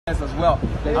as well.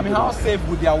 I mean, how safe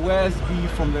would their wares be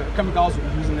from the chemicals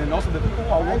we're using, and also the people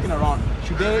who are walking around?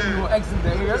 Should they, exit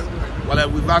the areas? Well,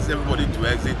 we've asked everybody to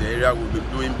exit the area. We've been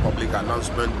doing public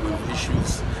announcement with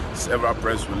issues, several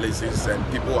press releases, and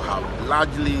people have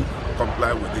largely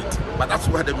complied with it. But that's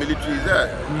why the military is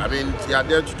there. I mean, they are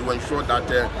there to ensure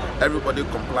that everybody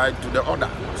complied to the order.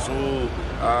 So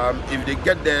if they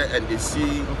get there and they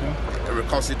see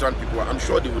recalcitrant people, I'm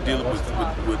sure they will deal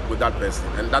with that person,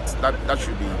 and that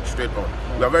should be straight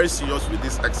on. We are very serious with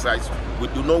this exercise. We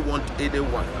do not want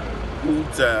anyone who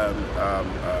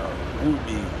will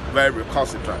be very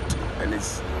recalcitrant and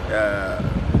is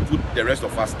put the rest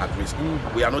of us at risk.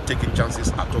 We are not taking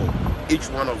chances at all. Each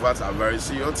one of us are very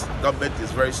serious. Government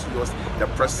is very serious. The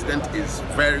president is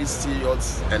very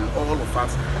serious, and all of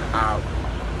us are,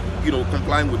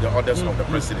 complying with the orders of the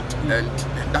president, and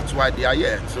that's why they are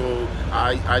here. So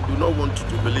I do not want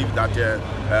to believe that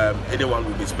anyone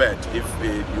will be spared if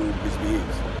you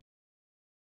misbehave.